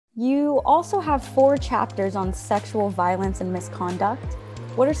You also have 4 chapters on sexual violence and misconduct.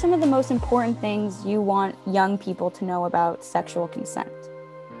 What are some of the most important things you want young people to know about sexual consent?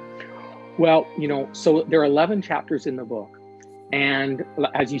 Well, so there are 11 chapters in the book. And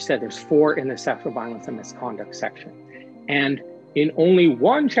as you said, there's 4 in the sexual violence and misconduct section. And in only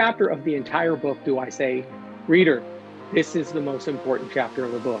one chapter of the entire book do I say, reader, this is the most important chapter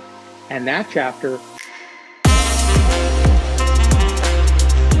of the book. And that chapter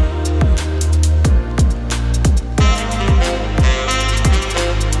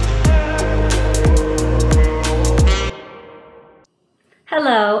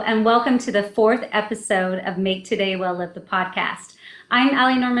Hello, and welcome to the 4th episode of Make Today Well Live the podcast. I'm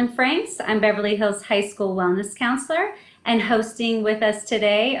Allie Norman Franks. I'm Beverly Hills High School Wellness Counselor, and hosting with us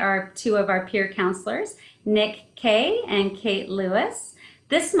today are 2 of our peer counselors, Nick Kay and Kate Lewis.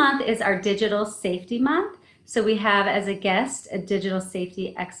 This month is our Digital Safety Month, so we have as a guest a digital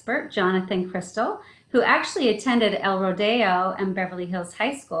safety expert, Jonathan Cristall, who actually attended El Rodeo and Beverly Hills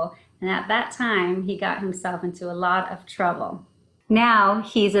High School, and at that time he got himself into a lot of trouble. Now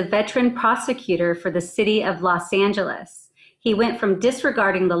he's a veteran prosecutor for the city of Los Angeles. He went from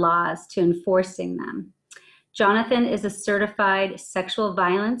disregarding the laws to enforcing them. Jonathan is a certified sexual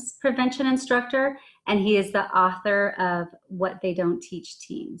violence prevention instructor, and he is the author of What They Don't Teach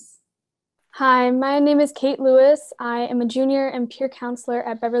Teens. Hi, my name is Kate Lewis. I am a junior and peer counselor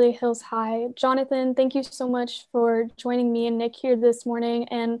at Beverly Hills High. Jonathan, thank you so much for joining me and Nick here this morning.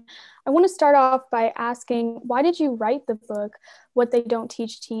 And I want to start off by asking, why did you write the book, What They Don't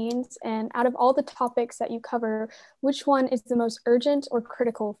Teach Teens? And out of all the topics that you cover, which one is the most urgent or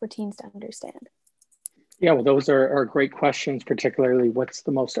critical for teens to understand? Yeah, well, those are great questions, particularly what's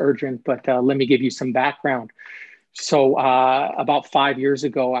the most urgent, but let me give you some background. So about 5 years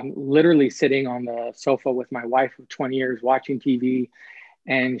ago, I'm literally sitting on the sofa with my wife of 20 years watching TV,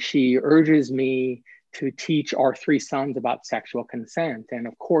 and she urges me to teach our 3 sons about sexual consent. And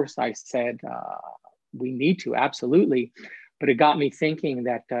of course, I said, we need to, absolutely. But it got me thinking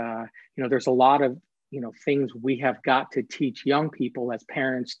that, there's a lot of, things we have got to teach young people as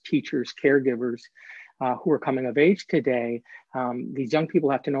parents, teachers, caregivers, who are coming of age today. These young people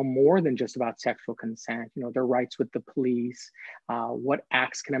have to know more than just about sexual consent, their rights with the police, what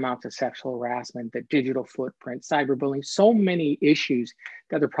acts can amount to sexual harassment, the digital footprint, cyberbullying, so many issues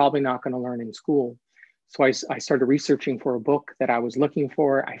that they're probably not going to learn in school. So I started researching for a book that I was looking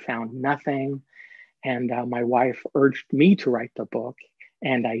for. I found nothing. And my wife urged me to write the book,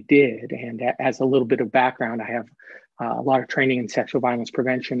 and I did. And as a little bit of background, I have a lot of training in sexual violence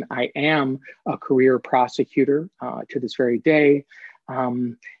prevention. I am a career prosecutor to this very day.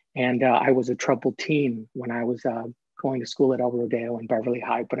 And I was a troubled teen when I was going to school at El Rodeo and Beverly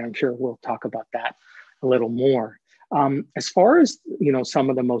High, but I'm sure we'll talk about that a little more. As far as,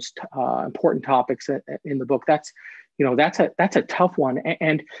 some of the most important topics in the book, that's a tough one.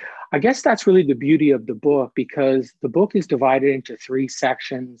 And I guess that's really the beauty of the book, because the book is divided into 3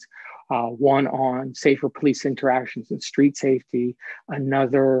 sections. One on safer police interactions and street safety,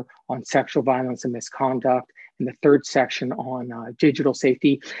 another on sexual violence and misconduct, and the 3rd section on digital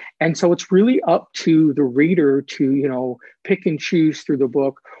safety. And so it's really up to the reader to, pick and choose through the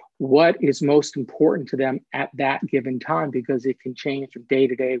book what is most important to them at that given time, because it can change from day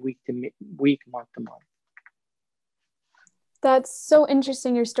to day, week to week, month to month. That's so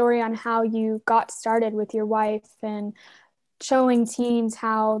interesting, your story on how you got started with your wife and showing teens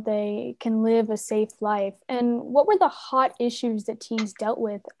how they can live a safe life. And what were the hot issues that teens dealt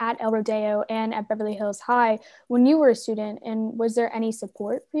with at El Rodeo and at Beverly Hills High when you were a student? And was there any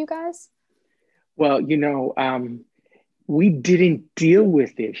support for you guys? Well, we didn't deal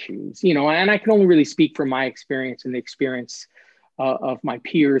with issues, and I can only really speak from my experience and the experience of my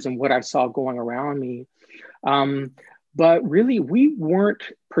peers and what I saw going around me. But really, we weren't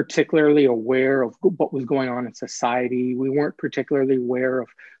particularly aware of what was going on in society. We weren't particularly aware of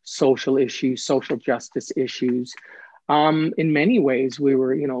social issues, social justice issues. In many ways, we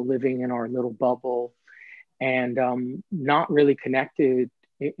were, living in our little bubble and not really connected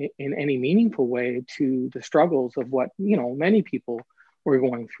in any meaningful way to the struggles of what, many people were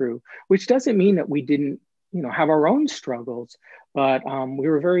going through, which doesn't mean that we didn't, have our own struggles, but we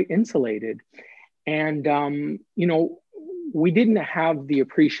were very insulated. And, we didn't have the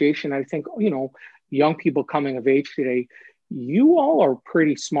appreciation. I think, young people coming of age today, you all are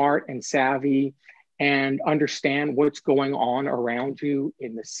pretty smart and savvy and understand what's going on around you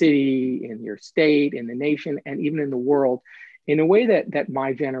in the city, in your state, in the nation, and even in the world in a way that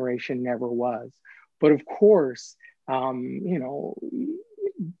my generation never was. But of course,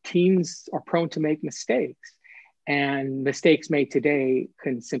 teens are prone to make mistakes. And mistakes made today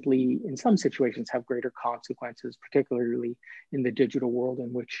can simply, in some situations, have greater consequences, particularly in the digital world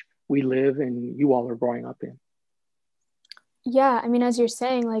in which we live and you all are growing up in. Yeah, I mean, as you're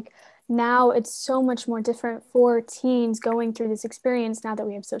saying, like now it's so much more different for teens going through this experience now that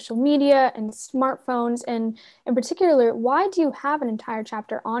we have social media and smartphones. And in particular, why do you have an entire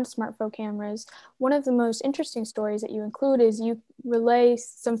chapter on smartphone cameras? One of the most interesting stories that you include is you relay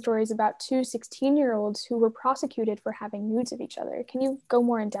some stories about two 16-year-olds who were prosecuted for having nudes of each other. Can you go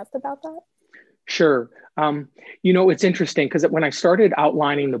more in depth about that? Sure. It's interesting because when I started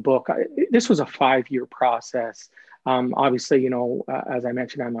outlining the book, this was a 5-year process. Obviously, as I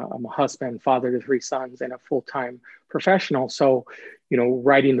mentioned, I'm a husband, father to 3 sons, and a full-time professional. So,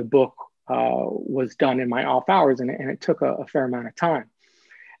 writing the book was done in my off hours, and it took a fair amount of time.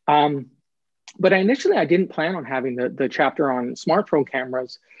 But initially, I didn't plan on having the chapter on smartphone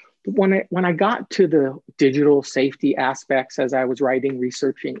cameras. But when I got to the digital safety aspects as I was writing,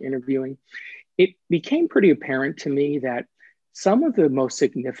 researching, interviewing, it became pretty apparent to me that some of the most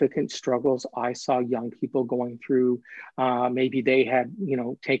significant struggles I saw young people going through, maybe they had,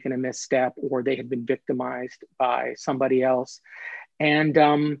 taken a misstep or they had been victimized by somebody else.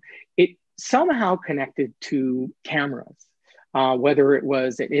 And it somehow connected to cameras, whether it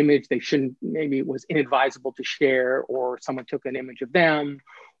was an image maybe it was inadvisable to share, or someone took an image of them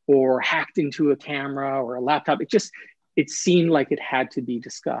or hacked into a camera or a laptop. It seemed like it had to be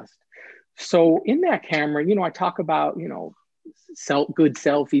discussed. So in that camera, I talk about, good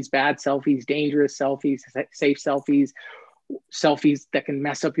selfies, bad selfies, dangerous selfies, safe selfies, selfies that can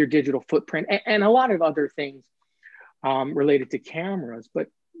mess up your digital footprint, and a lot of other things related to cameras. But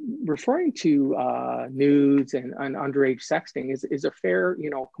referring to nudes and underage sexting is a fair,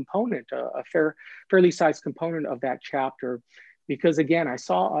 component, a fairly sized component of that chapter. Because again, I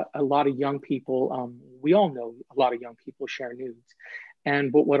saw a lot of young people, we all know a lot of young people share nudes.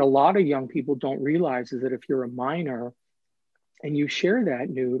 But what a lot of young people don't realize is that if you're a minor and you share that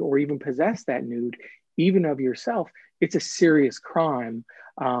nude or even possess that nude, even of yourself, it's a serious crime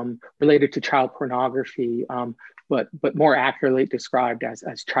related to child pornography, but more accurately described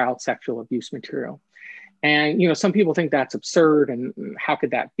as child sexual abuse material. And some people think that's absurd and how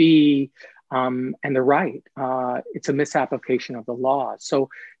could that be? And they're right. It's a misapplication of the law. So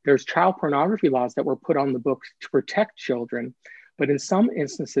there's child pornography laws that were put on the books to protect children, but in some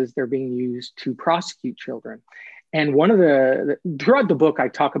instances, they're being used to prosecute children. And throughout the book, I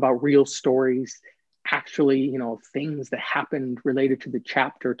talk about real stories, actually, things that happened related to the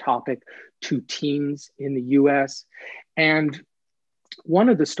chapter topic to teens in the US. And one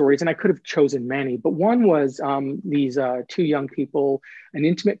of the stories, and I could have chosen many, but one was these 2 young people, an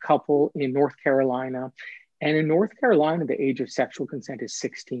intimate couple in North Carolina. And in North Carolina, the age of sexual consent is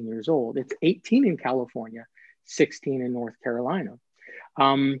 16 years old. It's 18 in California, 16 in North Carolina.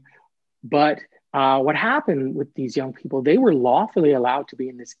 But what happened with these young people, they were lawfully allowed to be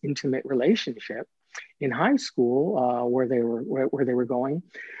in this intimate relationship in high school where they were going.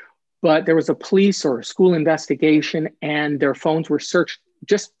 But there was a police or a school investigation, and their phones were searched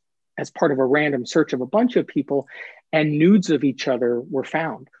just as part of a random search of a bunch of people, and nudes of each other were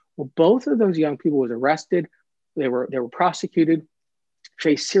found. Well, both of those young people was arrested. They were prosecuted,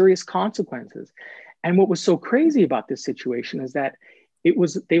 faced serious consequences. And what was so crazy about this situation is that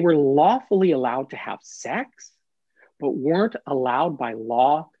they were lawfully allowed to have sex, but weren't allowed by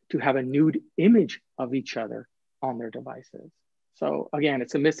law to have a nude image of each other on their devices. So again,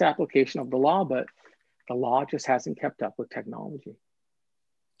 it's a misapplication of the law, but the law just hasn't kept up with technology.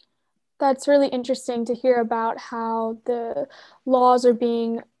 That's really interesting to hear about how the laws are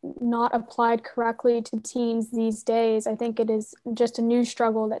being not applied correctly to teens these days. I think it is just a new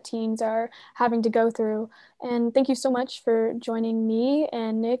struggle that teens are having to go through. And thank you so much for joining me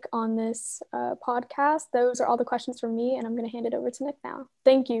and Nick on this podcast. Those are all the questions from me, and I'm going to hand it over to Nick now.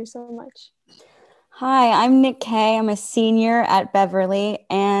 Thank you so much. Hi, I'm Nick Kay. I'm a senior at Beverly.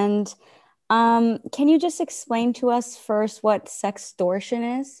 And can you just explain to us first what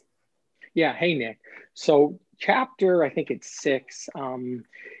sextortion is? Yeah. Hey, Nick. So chapter, I think it's 6,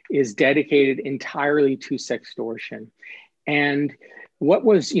 is dedicated entirely to sextortion. And what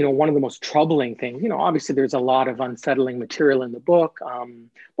was, one of the most troubling things, obviously there's a lot of unsettling material in the book,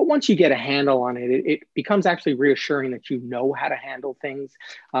 but once you get a handle on it, it becomes actually reassuring that you know how to handle things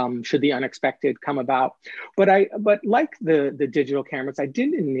should the unexpected come about. But like the digital cameras, I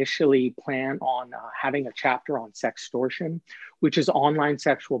didn't initially plan on having a chapter on sextortion, which is online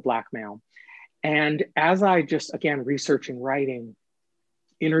sexual blackmail. And as I just, again, researching, writing,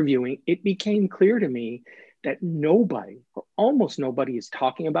 interviewing, it became clear to me that nobody, or almost nobody, is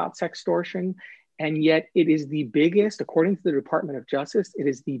talking about sextortion. And yet it is the biggest, according to the Department of Justice, it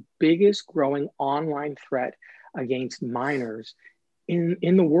is the biggest growing online threat against minors in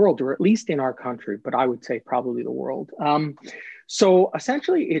the world, or at least in our country, but I would say probably the world. So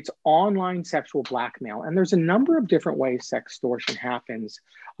essentially it's online sexual blackmail. And there's a number of different ways sextortion happens.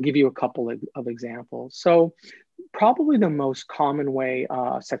 I'll give you a couple of examples. So probably the most common way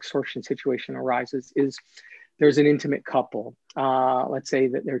a sextortion situation arises is there's an intimate couple. Let's say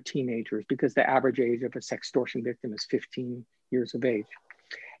that they're teenagers, because the average age of a sextortion victim is 15 years of age.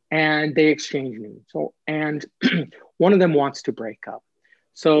 And they exchange nudes. And one of them wants to break up.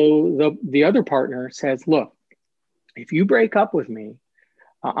 So the other partner says, look, if you break up with me,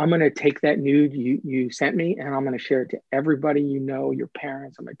 I'm going to take that nude you sent me, and I'm going to share it to everybody you know, your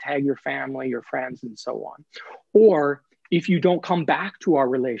parents. I'm going to tag your family, your friends, and so on. Or if you don't come back to our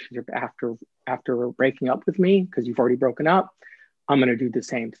relationship after breaking up with me, because you've already broken up, I'm going to do the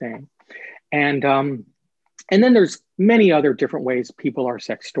same thing. And then there's many other different ways people are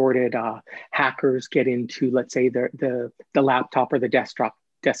sextorted. Hackers get into, let's say, the laptop or the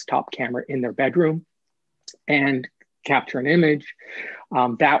desktop camera in their bedroom and capture an image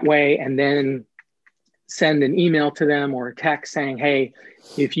that way, and then send an email to them or a text saying, hey,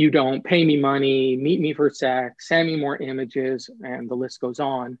 if you don't pay me money, meet me for sex, send me more images, and the list goes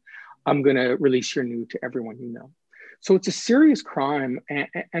on, I'm going to release your nude to everyone you know. So it's a serious crime,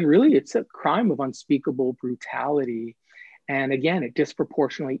 and really it's a crime of unspeakable brutality. And again, it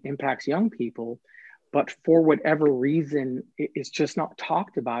disproportionately impacts young people, but for whatever reason, it's just not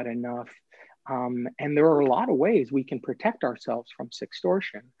talked about enough. And there are a lot of ways we can protect ourselves from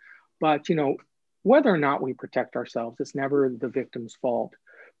sextortion, but whether or not we protect ourselves, it's never the victim's fault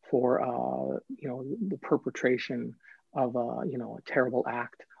for the perpetration of a terrible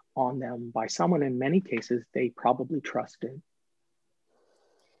act on them by someone, in many cases, they probably trusted.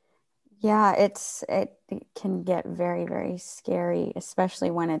 Yeah, it can get very, very scary,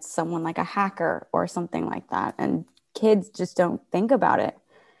 especially when it's someone like a hacker or something like that. And kids just don't think about it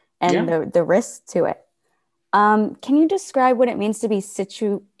and the risk to it. Can you describe what it means to be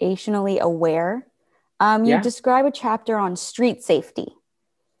situationally aware? You describe a chapter on street safety.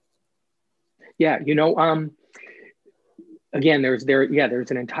 Yeah, again, there's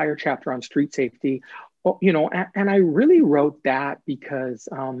an entire chapter on street safety, and I really wrote that because,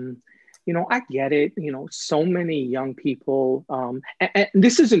 I get it, so many young people, and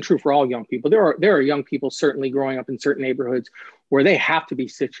this isn't true for all young people. There are young people certainly growing up in certain neighborhoods where they have to be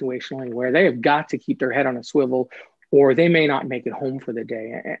situationally aware. They have got to keep their head on a swivel, or they may not make it home for the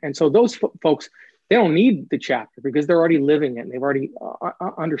day. And so those folks, they don't need the chapter because they're already living it and they've already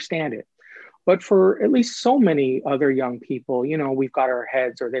understand it. But for at least so many other young people, we've got our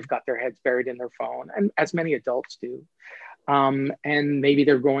heads, or they've got their heads buried in their phone, and as many adults do. And maybe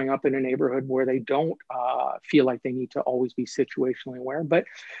they're growing up in a neighborhood where they don't feel like they need to always be situationally aware, but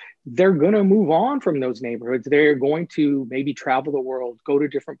they're going to move on from those neighborhoods. They're going to maybe travel the world, go to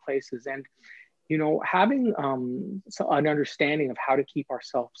different places. And, having an understanding of how to keep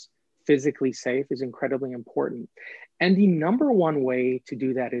ourselves physically safe is incredibly important. And the number one way to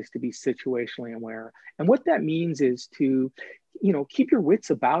do that is to be situationally aware. And what that means is to, keep your wits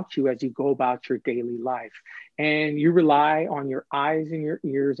about you as you go about your daily life. And you rely on your eyes and your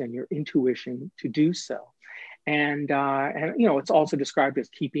ears and your intuition to do so. And it's also described as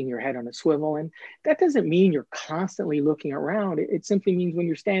keeping your head on a swivel. And that doesn't mean you're constantly looking around. It simply means when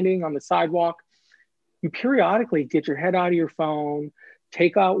you're standing on the sidewalk, you periodically get your head out of your phone,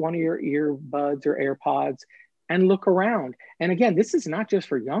 take out one of your earbuds or AirPods, and look around. And again, this is not just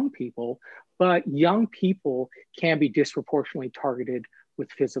for young people, but young people can be disproportionately targeted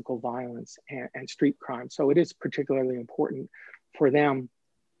with physical violence and street crime. So it is particularly important for them.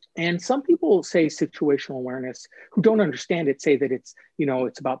 And some people say situational awareness, who don't understand it, say that it's,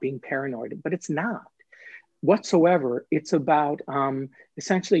 it's about being paranoid, but it's not whatsoever. It's about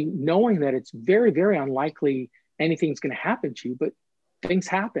essentially knowing that it's very, very unlikely anything's going to happen to you, but things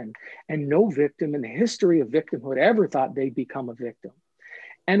happen. And no victim in the history of victimhood ever thought they'd become a victim.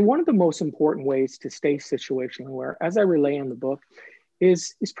 And one of the most important ways to stay situationally aware, as I relay in the book,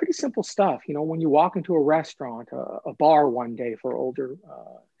 is pretty simple stuff. When you walk into a restaurant, a bar one day for older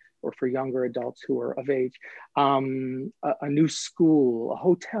or for younger adults who are of age, a new school, a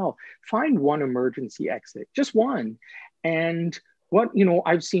hotel, find one emergency exit, just one. And what,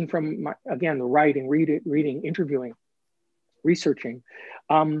 I've seen from, the writing, reading, interviewing, researching,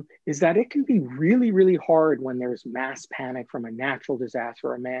 is that it can be really, really hard when there's mass panic from a natural disaster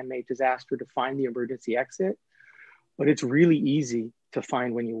or a man-made disaster to find the emergency exit. But it's really easy to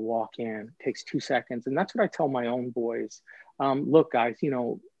find when you walk in. It takes 2 seconds. And that's what I tell my own boys. Look, guys,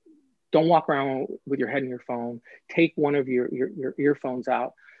 don't walk around with your head in your phone. Take one of your earphones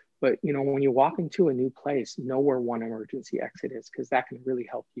out. But, you know, when you walk into a new place, know where one emergency exit is, because that can really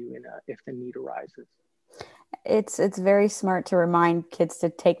help you if the need arises. It's very smart to remind kids to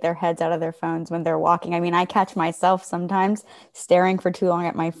take their heads out of their phones when they're walking. I mean, I catch myself sometimes staring for too long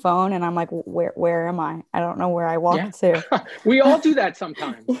at my phone, and I'm like, where am I? I don't know where I walked to. We all do that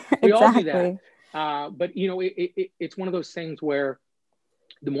sometimes. We all do that. Exactly. But, you know, it's one of those things where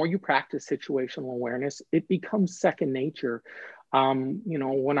the more you practice situational awareness, it becomes second nature. You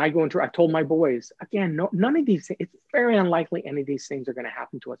know, when I go into, I told my boys, again, none of these, it's very unlikely any of these things are going to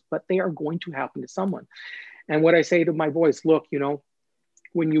happen to us, but they are going to happen to someone. And what I say to my boys, look, you know,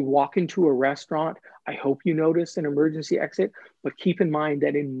 when you walk into a restaurant, I hope you notice an emergency exit, but keep in mind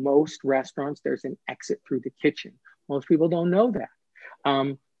that in most restaurants, there's an exit through the kitchen. Most people don't know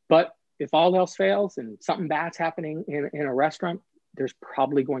that. But if all else fails and something bad's happening in a restaurant, there's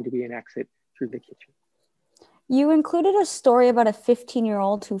probably going to be an exit through the kitchen. You included a story about a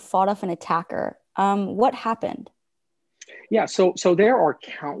 15-year-old who fought off an attacker. What happened? Yeah, so there are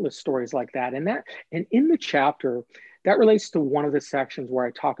countless stories like that. And in the chapter, that relates to one of the sections where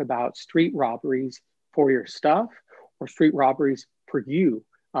I talk about street robberies for your stuff or street robberies for you.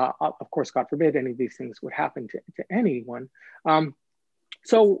 Of course, God forbid any of these things would happen to anyone.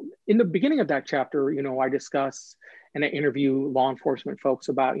 So in the beginning of that chapter, you know, I discuss and I interview law enforcement folks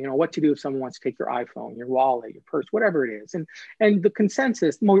about, you know, what to do if someone wants to take your iPhone, your wallet, your purse, whatever it is. And the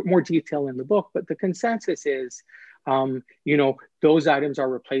consensus, more detail in the book, but the consensus is, you know, those items are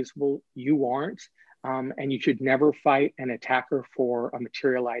replaceable. You aren't, and you should never fight an attacker for a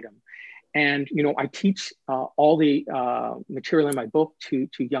material item. And, you know, I teach all the material in my book to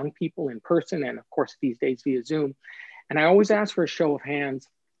young people in person, and of course, these days via Zoom. And I always ask for a show of hands.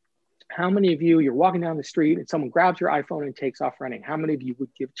 How many of you, you're walking down the street and someone grabs your iPhone and takes off running? How many of you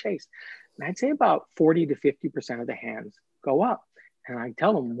would give chase? And I'd say about 40 to 50% of the hands go up. And I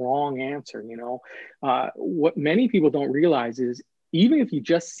tell them, wrong answer. You know, what many people don't realize is even if you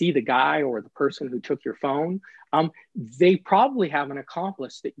just see the guy or the person who took your phone, they probably have an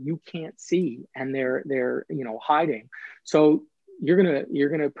accomplice that you can't see, and they're you know, hiding. So you're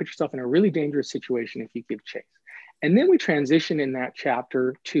gonna put yourself in a really dangerous situation if you give chase. And then we transition in that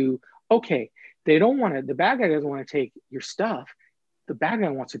chapter to, okay, the bad guy doesn't want to take your stuff. The bad guy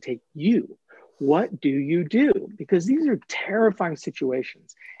wants to take you. What do you do? Because these are terrifying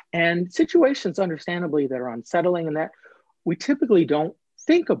situations, and situations understandably that are unsettling and that we typically don't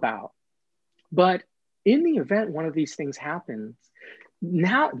think about. But in the event one of these things happens,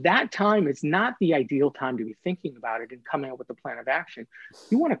 now that time is not the ideal time to be thinking about it and coming up with a plan of action.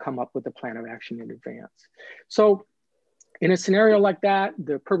 You want to come up with a plan of action in advance. So in a scenario like that,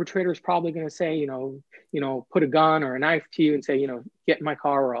 the perpetrator is probably going to say, you know, put a gun or a knife to you and say, you know, get in my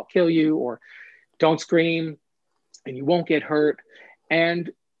car or I'll kill you, or don't scream and you won't get hurt.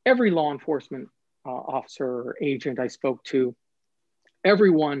 And every law enforcement officer or agent I spoke to,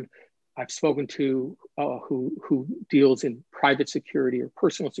 everyone I've spoken to who deals in private security or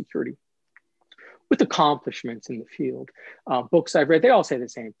personal security with accomplishments in the field, books I've read, they all say the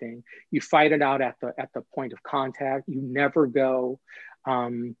same thing. You fight it out at the point of contact. You never go,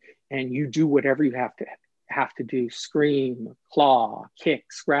 and you do whatever you have to do. Scream, claw,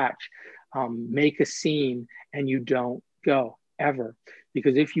 kick, scratch, make a scene, and you don't go ever.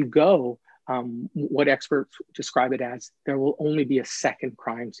 Because if you go, what experts describe it as, there will only be a second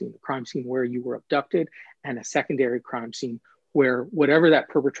crime scene, the crime scene where you were abducted, and a secondary crime scene where whatever that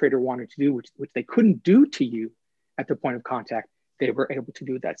perpetrator wanted to do, which they couldn't do to you at the point of contact, they were able to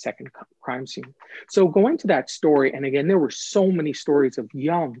do that second crime scene. So going to that story, and again, there were so many stories of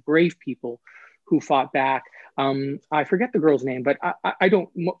young, brave people who fought back. I forget the girl's name, but I don't,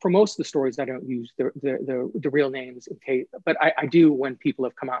 for most of the stories, I don't use the real names in case, but I do when people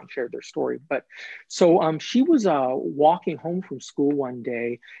have come out and shared their story. But so she was walking home from school one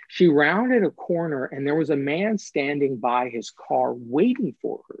day. She rounded a corner and there was a man standing by his car waiting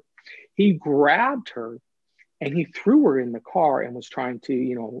for her. He grabbed her and he threw her in the car and was trying to,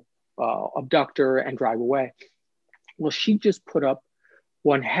 you know, abduct her and drive away. Well, she just put up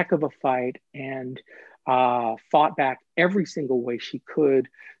one heck of a fight and fought back every single way she could,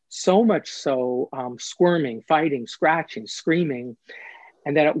 so much so, squirming, fighting, scratching, screaming,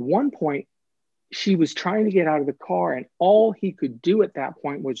 and that at one point she was trying to get out of the car and all he could do at that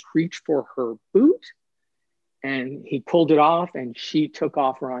point was reach for her boot, and he pulled it off and she took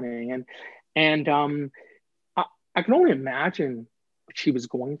off running. And I can only imagine what she was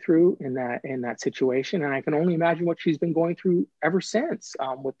going through in that situation, and I can only imagine what she's been going through ever since,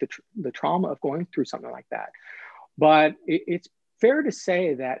 with the trauma of going through something like that. But it's fair to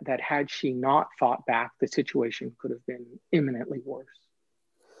say that had she not fought back, the situation could have been imminently worse.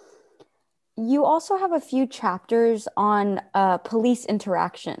 You also have a few chapters on police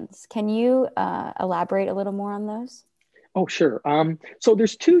interactions. Can you elaborate a little more on those? Oh, sure. So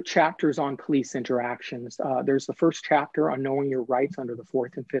there's 2 chapters on police interactions. There's the first chapter on knowing your rights under the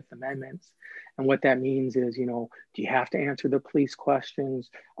 4th and 5th Amendments. And what that means is, do you have to answer the police questions?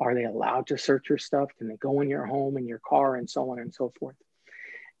 Are they allowed to search your stuff? Can they go in your home, in your car, and so on and so forth?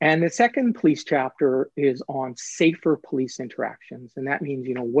 And the second police chapter is on safer police interactions. And that means,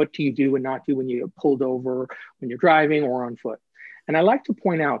 what do you do and not do when you get pulled over, when you're driving or on foot? And I like to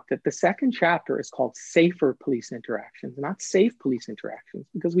point out that the second chapter is called Safer Police Interactions, not Safe Police Interactions,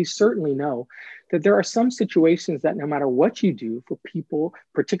 because we certainly know that there are some situations that no matter what you do for people,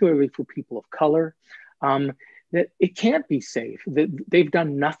 particularly for people of color, that it can't be safe, that they've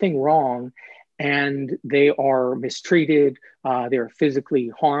done nothing wrong and they are mistreated, they're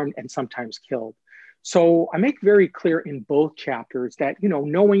physically harmed and sometimes killed. So I make very clear in both chapters that,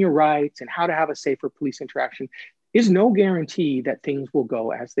 knowing your rights and how to have a safer police interaction is no guarantee that things will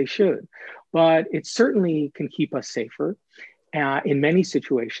go as they should, but it certainly can keep us safer in many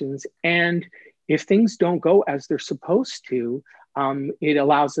situations. And if things don't go as they're supposed to, it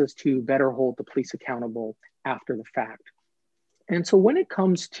allows us to better hold the police accountable after the fact. And so when it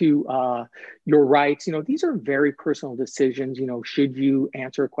comes to your rights, these are very personal decisions. Should you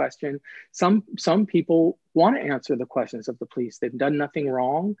answer a question? Some people want to answer the questions of the police. They've done nothing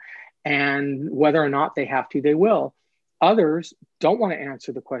wrong. And whether or not they have to, they will. Others don't want to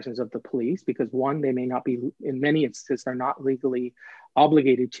answer the questions of the police because, one, they may not be, in many instances, they're not legally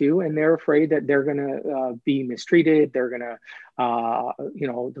obligated to, and they're afraid that they're going to be mistreated. They're going to,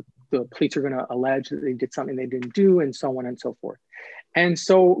 the police are going to allege that they did something they didn't do, and so on and so forth. And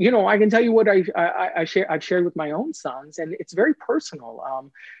so, I can tell you what I've shared with my own sons, and it's very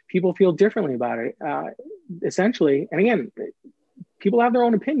personal. People feel differently about it, essentially. And again, people have their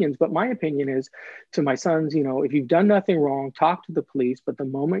own opinions, but my opinion is to my sons, if you've done nothing wrong, talk to the police. But the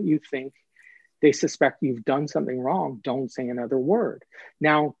moment you think they suspect you've done something wrong, don't say another word.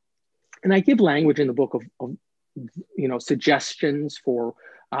 Now, and I give language in the book of suggestions for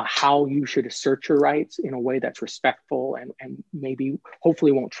how you should assert your rights in a way that's respectful and maybe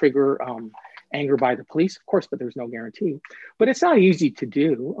hopefully won't trigger anger by the police, of course, but there's no guarantee. But it's not easy to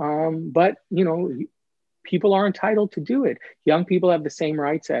do. But people are entitled to do it. Young people have the same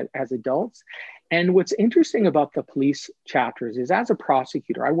rights as adults. And what's interesting about the police chapters is, as a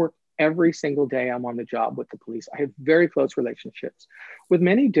prosecutor, I work every single day I'm on the job with the police. I have very close relationships with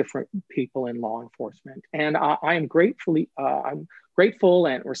many different people in law enforcement. And I'm grateful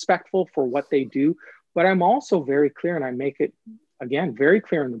and respectful for what they do. But I'm also very clear, and I make it, again, very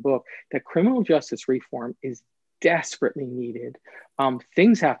clear in the book, that criminal justice reform is desperately needed.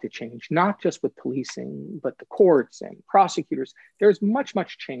 Things have to change, not just with policing, but the courts and prosecutors. There's much,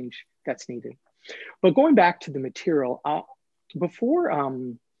 much change that's needed. But going back to the material, before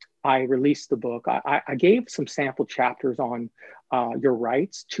I released the book, I gave some sample chapters on your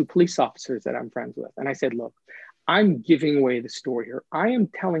rights to police officers that I'm friends with. And I said, look, I'm giving away the story here. I am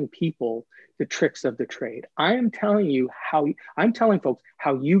telling people the tricks of the trade. I'm telling folks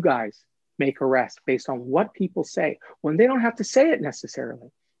how you guys make arrests based on what people say when they don't have to say it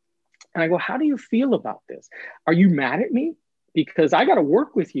necessarily. And I go, how do you feel about this? Are you mad at me? Because I got to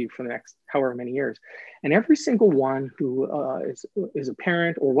work with you for the next however many years. And every single one who is a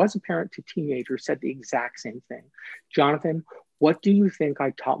parent or was a parent to teenagers said the exact same thing. Jonathan, what do you think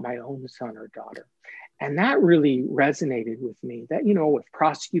I taught my own son or daughter? And that really resonated with me, that, if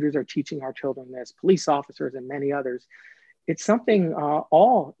prosecutors are teaching our children this, police officers and many others, it's something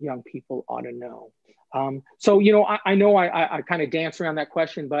all young people ought to know. So, I know I kind of dance around that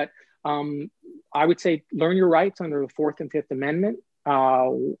question, but I would say learn your rights under the 4th and 5th Amendment,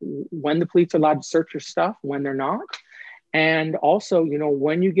 when the police are allowed to search your stuff, when they're not. And also,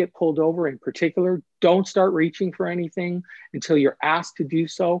 when you get pulled over in particular, don't start reaching for anything until you're asked to do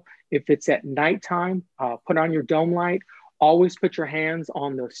so. If it's at nighttime, put on your dome light. Always put your hands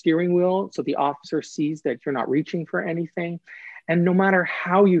on the steering wheel so the officer sees that you're not reaching for anything. And no matter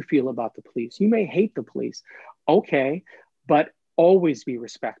how you feel about the police, you may hate the police, okay, but always be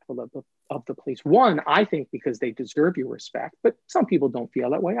respectful of the police. One, I think because they deserve your respect, but some people don't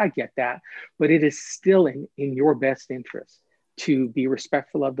feel that way. I get that, but it is still in your best interest to be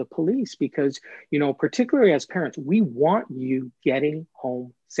respectful of the police because, particularly as parents, we want you getting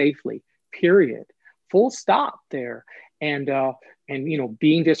home safely, period. Full stop there. And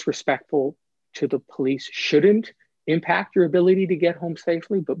being disrespectful to the police shouldn't impact your ability to get home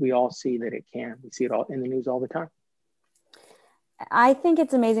safely, but we all see that it can. We see it all in the news all the time. I think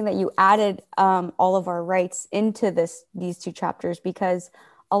it's amazing that you added all of our rights into these two chapters, because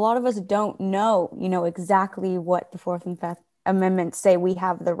a lot of us don't know, exactly what the Fourth and Fifth Amendments say we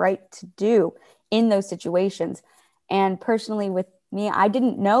have the right to do in those situations. And personally, with me, I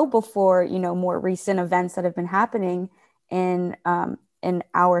didn't know before, more recent events that have been happening in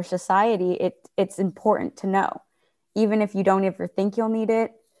our society. It's important to know, even if you don't ever think you'll need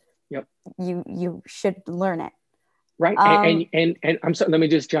it. Yep. You should learn it. Right. And I'm sorry, let me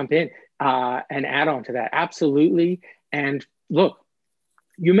just jump in and add on to that. Absolutely. And look,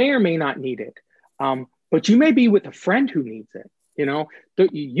 you may or may not need it, but you may be with a friend who needs it.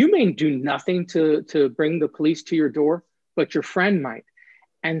 You may do nothing to bring the police to your door, but your friend might.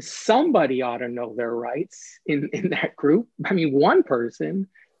 And somebody ought to know their rights in that group. I mean, one person.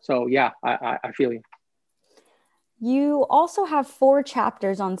 So yeah, I feel you. You also have 4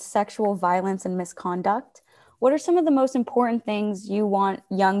 chapters on sexual violence and misconduct. What are some of the most important things you want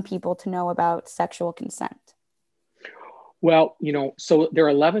young people to know about sexual consent? Well, so there are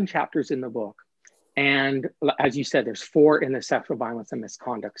 11 chapters in the book. And as you said, there's 4 in the sexual violence and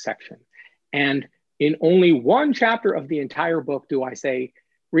misconduct section. And in only one chapter of the entire book do I say,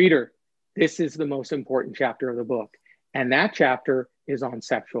 reader, this is the most important chapter of the book. And that chapter is on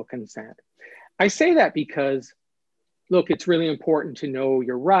sexual consent. I say that because, look, it's really important to know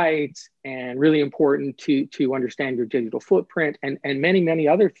your rights and really important to understand your digital footprint and many, many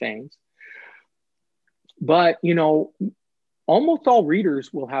other things. But, almost all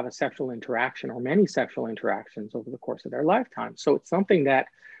readers will have a sexual interaction or many sexual interactions over the course of their lifetime. So it's something that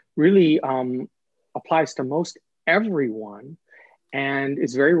really applies to most everyone and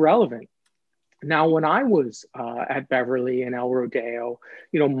is very relevant. Now, when I was at Beverly and El Rodeo,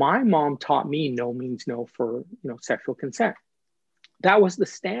 my mom taught me no means no for, sexual consent. That was the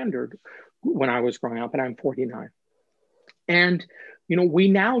standard when I was growing up, and I'm 49. And, we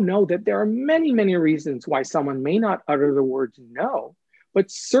now know that there are many, many reasons why someone may not utter the words no, but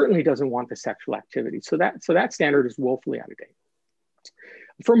certainly doesn't want the sexual activity. So that standard is woefully out of date.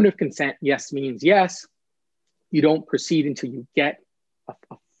 Affirmative consent, yes, means yes. You don't proceed until you get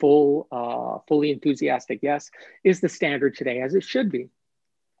a fully enthusiastic yes, is the standard today, as it should be.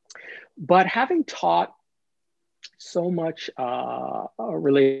 But having taught so much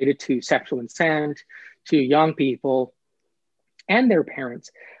related to sexual consent to young people and their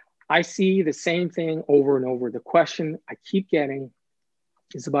parents, I see the same thing over and over. The question I keep getting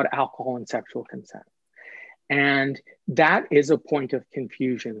is about alcohol and sexual consent. And that is a point of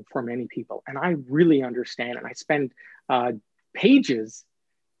confusion for many people. And I really understand. And I spend pages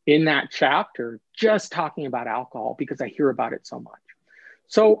in that chapter just talking about alcohol because I hear about it so much.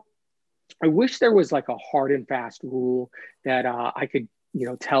 So I wish there was like a hard and fast rule that I could,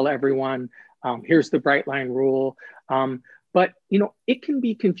 tell everyone, here's the bright line rule. But, it can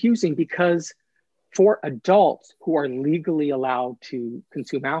be confusing because for adults who are legally allowed to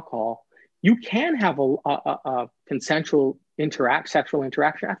consume alcohol, you can have a consensual sexual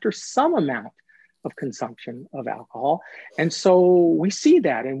interaction after some amount of consumption of alcohol. And so we see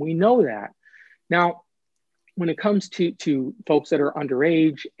that and we know that. Now, when it comes to folks that are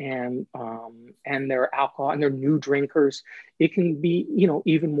underage and they're alcohol and they're new drinkers, it can be,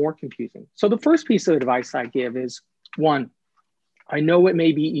 even more confusing. So the first piece of advice I give is, 1, I know it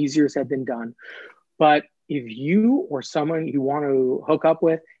may be easier said than done, but if you or someone you want to hook up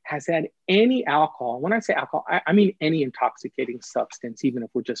with has had any alcohol, when I say alcohol, I mean any intoxicating substance, even if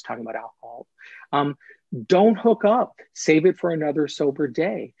we're just talking about alcohol, don't hook up. Save it for another sober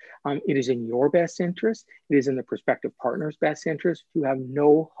day. It is in your best interest. It is in the prospective partner's best interest to have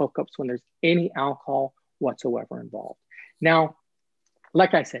no hookups when there's any alcohol whatsoever involved. Now,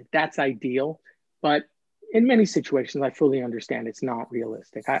 like I said, that's ideal, but in many situations, I fully understand it's not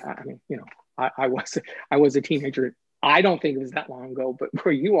realistic. I mean, I was a teenager. I don't think it was that long ago, but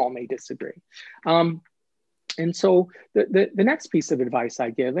where you all may disagree. And so the next piece of advice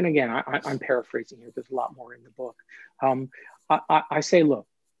I give, and again, I'm paraphrasing here, there's a lot more in the book. I say, look,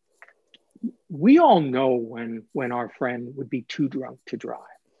 we all know when our friend would be too drunk to drive,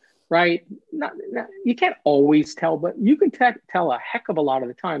 right? You can't always tell, but you can tell a heck of a lot of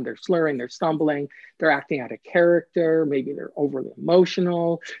the time. They're slurring, they're stumbling, they're acting out of character, maybe they're overly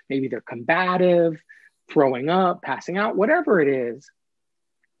emotional, maybe they're combative, throwing up, passing out, whatever it is.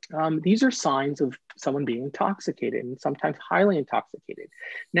 These are signs of someone being intoxicated and sometimes highly intoxicated.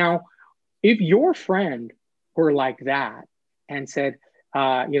 Now, if your friend were like that and said,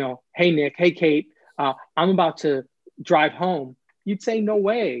 hey, Nick, hey, Kate, I'm about to drive home, you'd say, no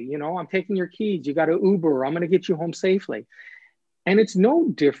way, I'm taking your keys. You got to Uber. I'm going to get you home safely. And it's no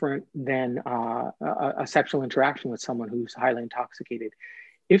different than a sexual interaction with someone who's highly intoxicated.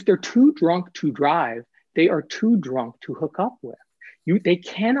 If they're too drunk to drive, they are too drunk to hook up with. They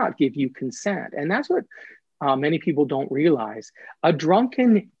cannot give you consent. And that's what many people don't realize. A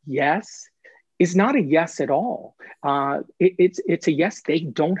drunken yes is not a yes at all. It's a yes they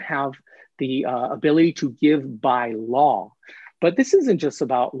don't have the ability to give by law. But this isn't just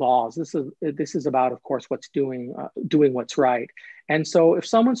about laws. This is about, of course, doing what's right. And so if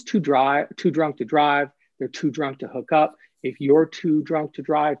someone's too drunk to drive, they're too drunk to hook up. If you're too drunk to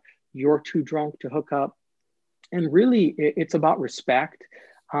drive, you're too drunk to hook up. And really, it's about respect.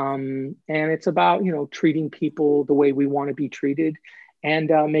 And it's about, treating people the way we want to be treated, and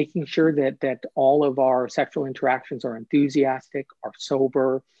making sure that all of our sexual interactions are enthusiastic, are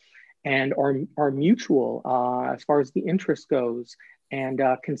sober, and are mutual as far as the interest goes. And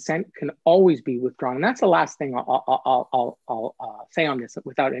consent can always be withdrawn. And that's the last thing I'll say on this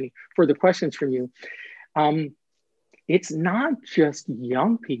without any further questions from you. It's not just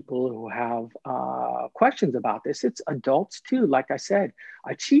young people who have questions about this. It's adults too. Like I said,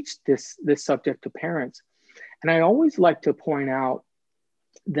 I teach this subject to parents. And I always like to point out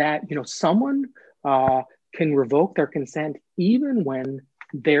that, someone can revoke their consent even when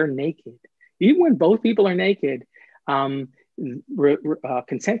they're naked. Even when both people are naked, consent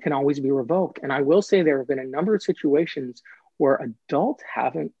can always be revoked. And I will say there have been a number of situations where adults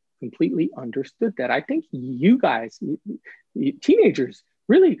haven't completely understood that. I think you guys, teenagers,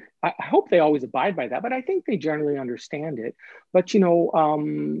 really, I hope they always abide by that, but I think they generally understand it. But,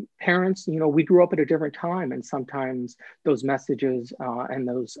 parents, we grew up at a different time, and sometimes those messages and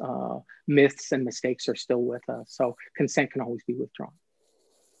those myths and mistakes are still with us. So consent can always be withdrawn.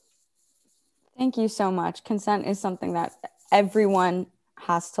 Thank you so much. Consent is something that everyone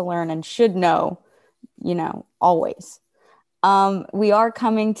has to learn and should know, always. We are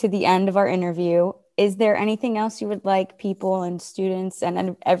coming to the end of our interview. Is there anything else you would like people and students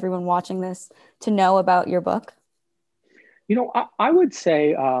and everyone watching this to know about your book? I would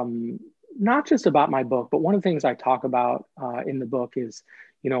say not just about my book, but one of the things I talk about in the book is,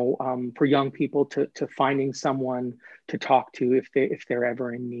 for young people to finding someone to talk to if they're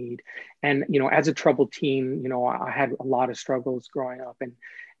ever in need. And, as a troubled teen, I had a lot of struggles growing up,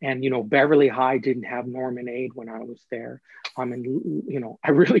 and Beverly High didn't have NormanAid when I was there. And, I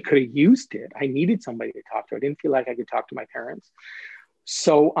really could have used it. I needed somebody to talk to. I didn't feel like I could talk to my parents.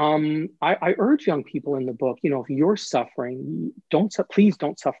 So I urge young people in the book, if you're suffering, please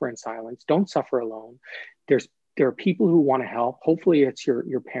don't suffer in silence. Don't suffer alone. There are people who want to help. Hopefully it's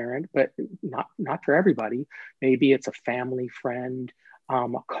your parent, but not for everybody. Maybe it's a family friend, a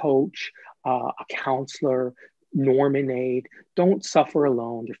coach, a counselor, NormanAid. Don't suffer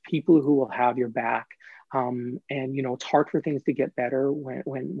alone. There's people who will have your back. And it's hard for things to get better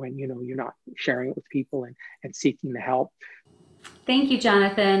when you're not sharing it with people and seeking the help. Thank you,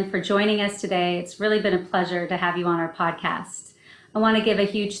 Jonathan, for joining us today. It's really been a pleasure to have you on our podcast. I want to give a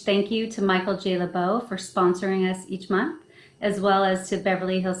huge thank you to Michael J. LeBeau for sponsoring us each month, as well as to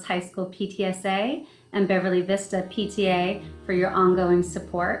Beverly Hills High School PTSA and Beverly Vista PTA for your ongoing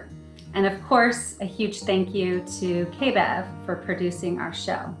support. And of course, a huge thank you to KBEV for producing our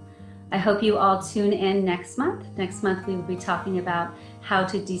show. I hope you all tune in next month. Next month, we will be talking about how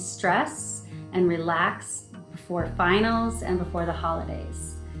to de-stress and relax before finals and before the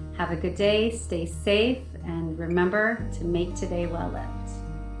holidays. Have a good day, stay safe, and remember to make today well lived.